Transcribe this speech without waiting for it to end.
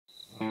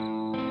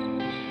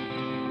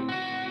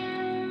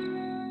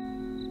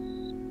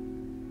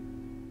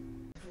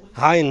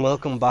Hi and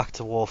welcome back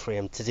to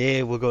Warframe.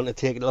 Today we're going to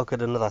take a look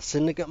at another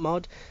Syndicate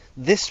mod.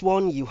 This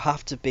one you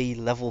have to be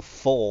level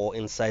 4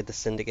 inside the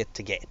Syndicate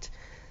to get.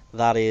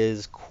 That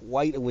is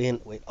quite a way.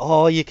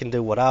 Or you can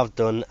do what I've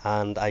done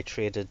and I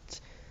traded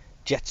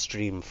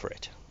Jetstream for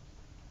it,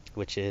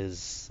 which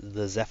is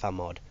the Zephyr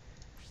mod,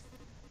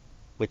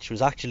 which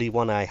was actually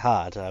one I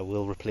had. I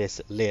will replace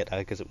it later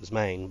because it was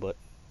mine.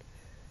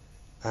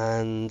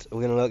 And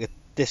we're going to look at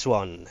this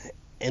one,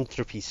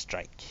 Entropy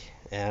Strike.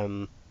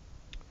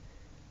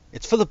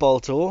 It's for the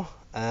Bolto.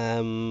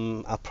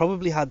 I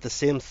probably had the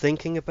same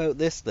thinking about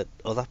this that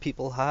other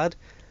people had,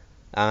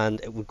 and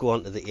it would go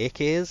on to the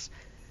AKs,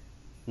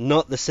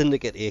 not the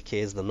Syndicate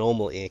AKs, the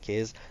normal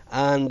AKs,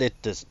 and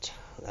it doesn't.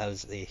 That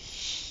is a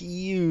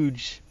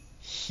huge,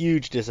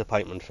 huge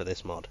disappointment for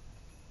this mod.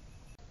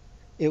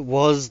 It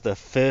was the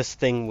first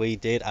thing we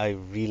did. I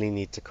really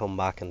need to come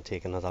back and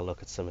take another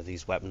look at some of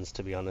these weapons,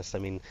 to be honest. I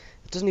mean,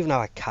 it doesn't even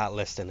have a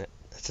catalyst in it.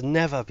 It's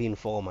never been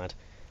formatted.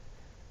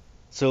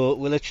 So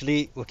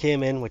we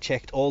came in, we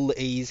checked all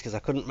the E's because I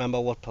couldn't remember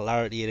what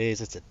polarity it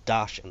is. It's a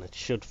dash and it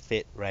should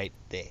fit right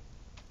there.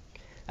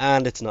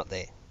 And it's not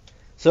there.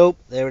 So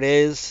there it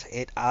is.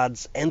 It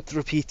adds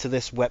entropy to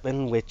this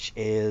weapon, which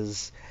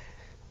is...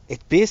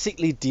 It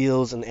basically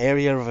deals an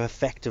area of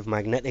effective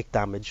magnetic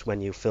damage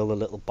when you fill the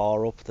little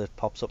bar up that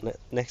pops up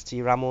next to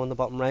your ammo on the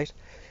bottom right,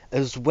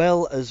 as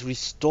well as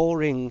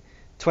restoring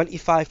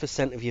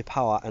 25% of your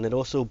power, and it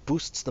also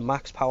boosts the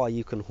max power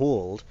you can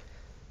hold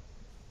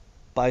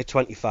by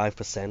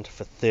 25%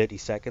 for 30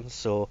 seconds.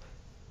 So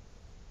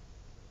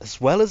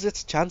as well as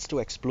its chance to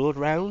explode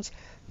rounds,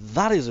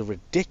 that is a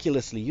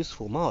ridiculously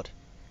useful mod.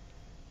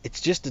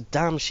 It's just a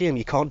damn shame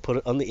you can't put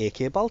it on the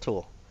AK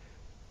Bolto.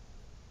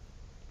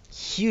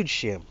 Huge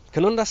shame.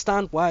 Can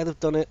understand why they've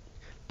done it,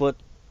 but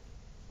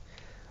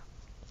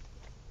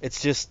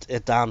it's just a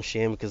damn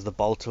shame because the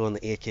Bolto and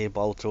the AK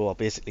Bolto are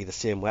basically the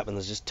same weapon.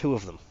 There's just two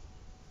of them.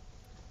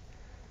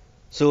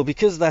 So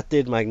because that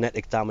did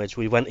magnetic damage,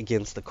 we went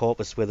against the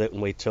Corpus with it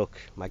and we took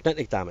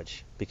magnetic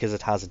damage because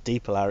it has a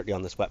D polarity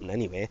on this weapon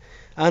anyway.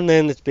 And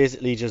then it's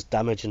basically just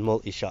damage and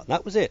multi-shot.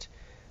 That was it.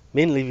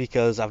 Mainly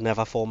because I've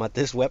never formatted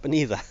this weapon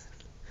either.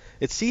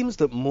 It seems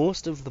that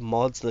most of the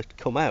mods that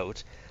come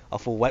out are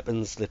for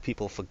weapons that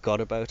people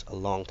forgot about a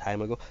long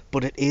time ago.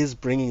 But it is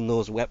bringing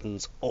those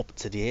weapons up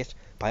to date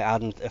by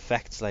adding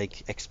effects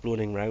like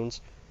exploding rounds.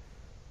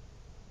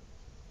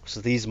 So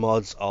these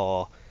mods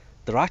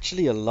they're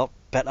actually a lot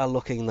better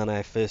looking than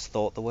I first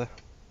thought they were.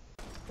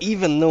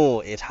 Even though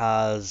it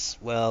has,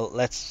 well,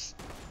 let's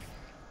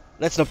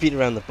not beat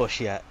around the bush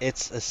here.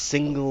 It's a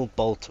single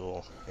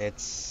Bolto.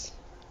 It's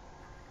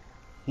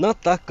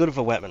not that good of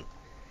a weapon.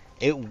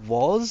 It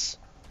was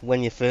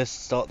when you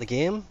first start the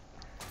game,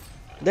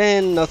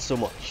 then not so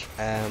much.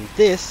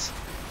 This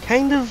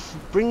kind of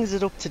brings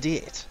it up to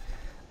date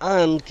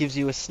and gives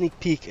you a sneak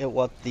peek at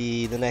what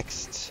the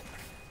next...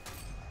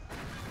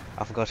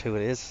 I forgot who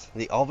it is.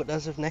 The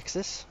Arbiters of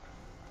Nexus.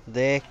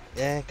 Their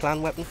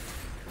clan weapon.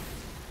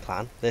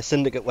 Their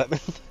Syndicate weapon.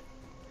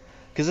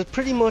 Because it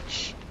pretty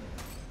much...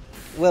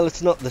 Well,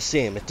 it's not the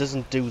same. It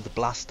doesn't do the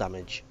blast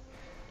damage.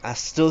 I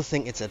still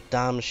think it's a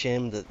damn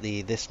shame that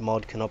this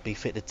mod cannot be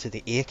fitted to the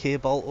AK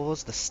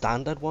Boltos, the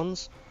standard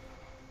ones.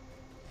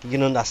 You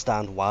can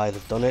understand why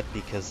they've done it,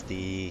 because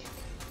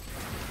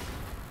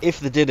if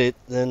they did it,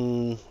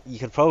 then you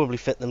could probably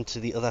fit them to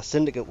the other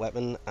Syndicate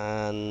weapon,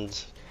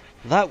 and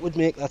that would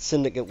make that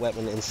Syndicate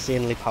weapon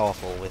insanely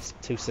powerful with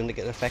 2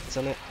 Syndicate effects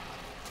on it.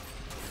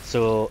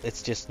 So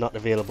it's just not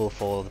available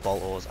for the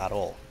Boltos at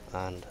all.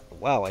 And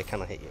wow, I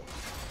cannot hit you.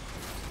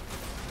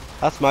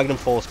 That's Magnum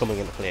Force coming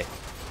into play.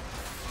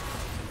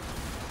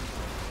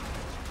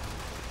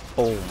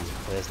 Boom.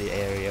 There's the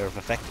area of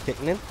effect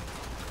kicking in.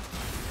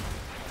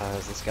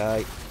 As this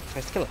guy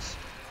tries to kill us.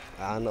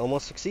 And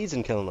almost succeeds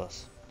in killing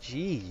us.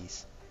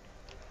 Jeez.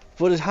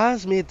 But it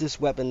has made this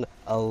weapon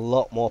a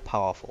lot more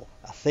powerful.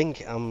 I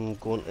think I'm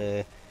going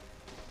to...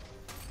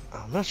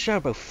 I'm not sure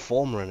about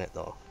formering it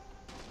though.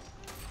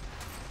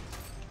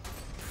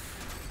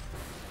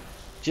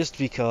 Just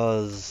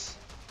because...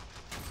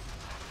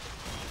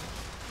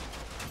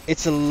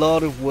 it's a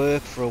lot of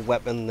work for a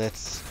weapon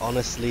that's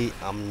honestly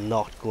I'm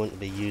not going to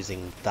be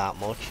using that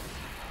much.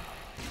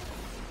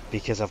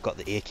 Because I've got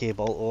the AK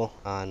Bolto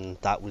and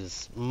that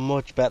was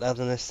much better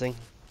than this thing.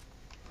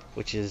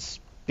 Which is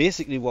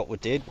basically what we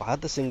did. We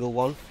had the single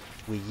one,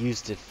 we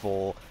used it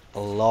for a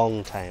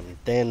long time,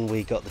 then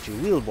we got the dual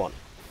wield one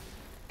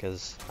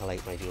because I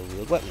like my dual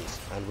wield weapons,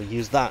 and we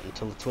used that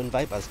until the Twin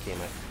Vipers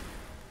came out.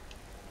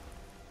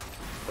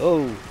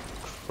 Oh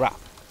crap.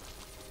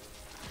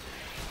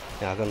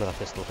 Yeah, I got another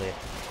pistol here.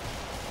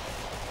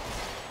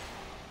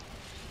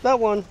 That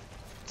one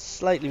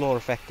slightly more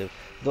effective,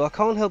 though I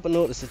can't help but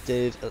notice it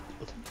did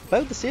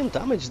about the same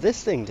damage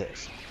this thing did.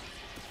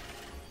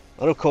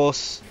 And of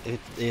course, it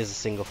is a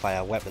single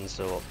fire weapon,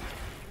 so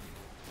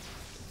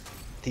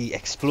the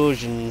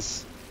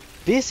explosions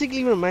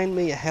basically remind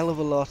me a hell of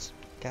a lot,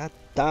 god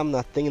damn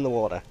that thing in the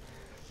water,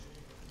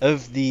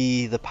 of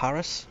the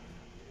Paris.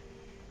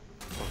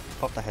 Oh,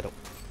 pop the head up.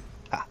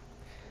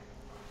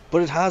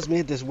 But it has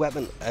made this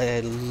weapon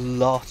a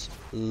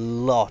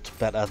lot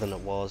better than it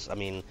was. I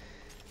mean,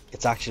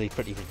 it's actually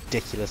pretty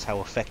ridiculous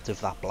how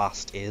effective that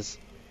blast is.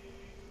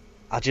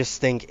 I just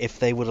think if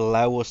they would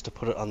allow us to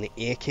put it on the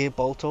AK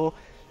Bolto,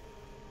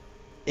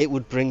 it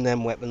would bring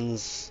them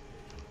weapons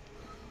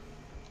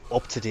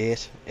up to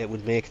date. It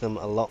would make them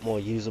a lot more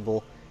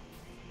usable.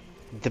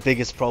 The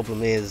biggest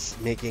problem is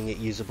making it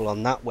usable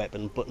on that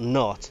weapon, but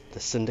not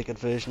the Syndicate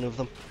version of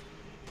them.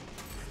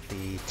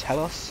 The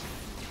Telos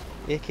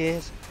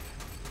AKs.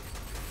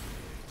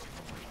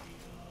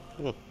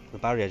 The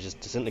barrier just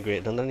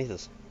disintegrated underneath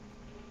us.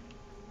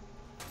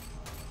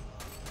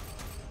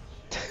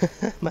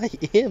 My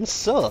aim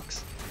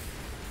sucks.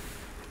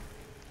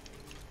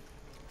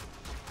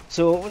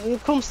 So when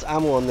it comes to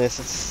ammo on this,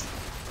 it's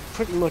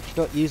pretty much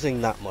not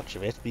using that much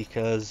of it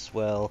because,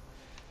 well,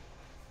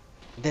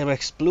 their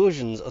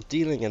explosions are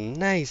dealing a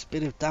nice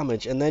bit of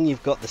damage, and then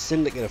you've got the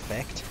Syndicate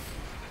effect,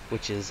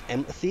 which is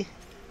empathy,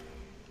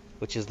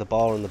 which is the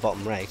bar on the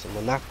bottom right, and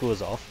when that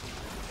goes off,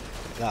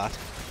 like that,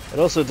 it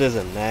also does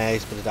a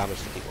nice bit of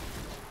damage to people.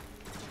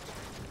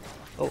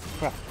 Oh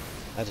crap,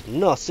 I did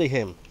not see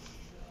him.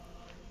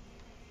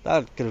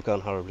 That could have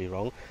gone horribly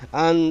wrong.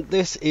 And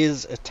this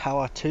is a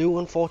Tower 2,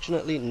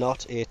 unfortunately,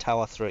 not a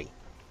Tower 3.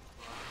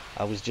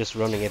 I was just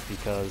running it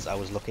because I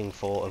was looking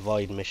for a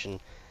Void mission,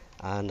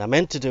 and I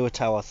meant to do a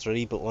Tower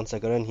 3, but once I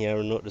got in here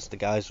and noticed the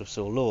guys were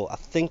so low, I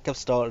think I've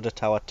started a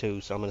Tower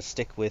 2, so I'm going to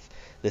stick with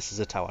this is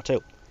a Tower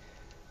 2.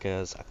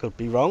 Because I could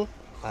be wrong.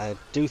 I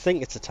do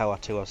think it's a Tower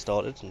 2 I've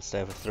started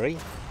instead of a 3.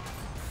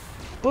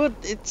 But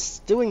it's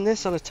doing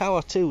this on a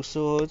Tower 2,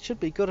 so it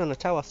should be good on a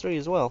Tower 3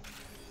 as well.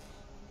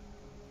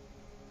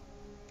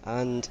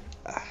 And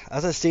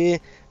as I say,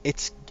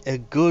 it's a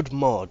good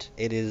mod.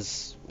 It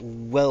is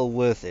well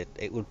worth it.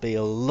 It would be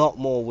a lot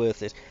more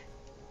worth it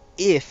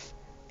if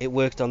it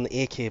worked on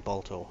the AK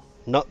Bolto,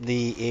 not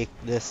the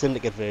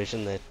Syndicate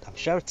version. That I'm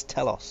sure it's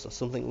Telos or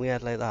something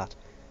weird like that.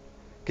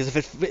 Because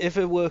if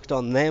it worked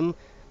on them,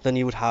 then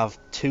you would have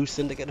 2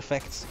 Syndicate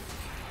effects,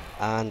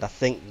 and I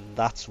think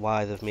that's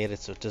why they've made it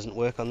so it doesn't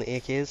work on the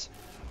AKs,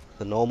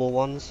 the normal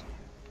ones,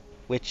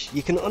 which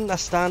you can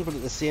understand, but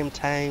at the same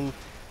time,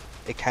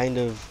 it kind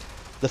of...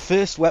 The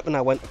first weapon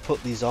I went to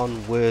put these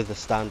on were the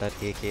standard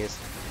AKs,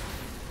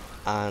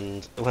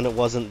 and when it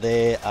wasn't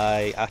there,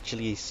 I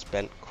actually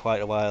spent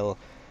quite a while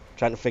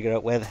trying to figure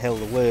out where the hell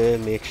they were,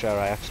 make sure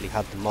I actually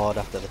had the mod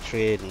after the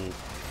trade, and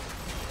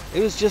it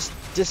was just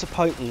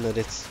disappointing that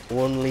it's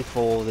only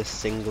for this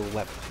single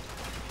weapon.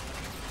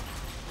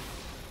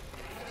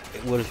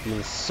 It would have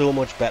been so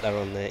much better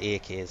on the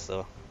AKs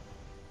though.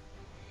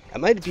 It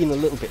might have been a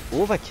little bit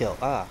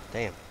overkill, a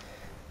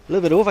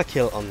little bit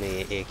overkill on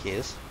the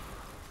AKs,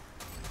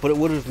 but it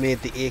would have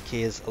made the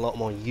AKs a lot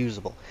more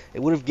usable.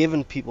 It would have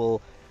given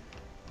people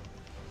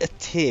a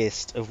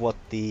taste of what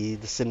the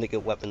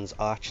Syndicate weapons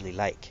are actually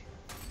like,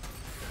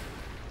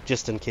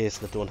 just in case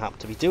they don't happen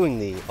to be doing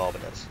the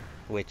Arbiters,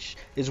 which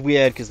is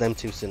weird because them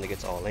 2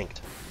 Syndicates are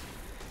linked.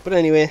 But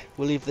anyway,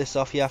 we'll leave this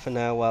off here for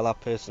now while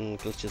that person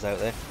glitches out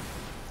there.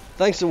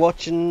 Thanks for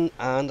watching,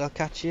 and I'll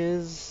catch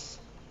you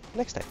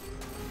next time.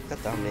 God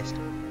damn missed.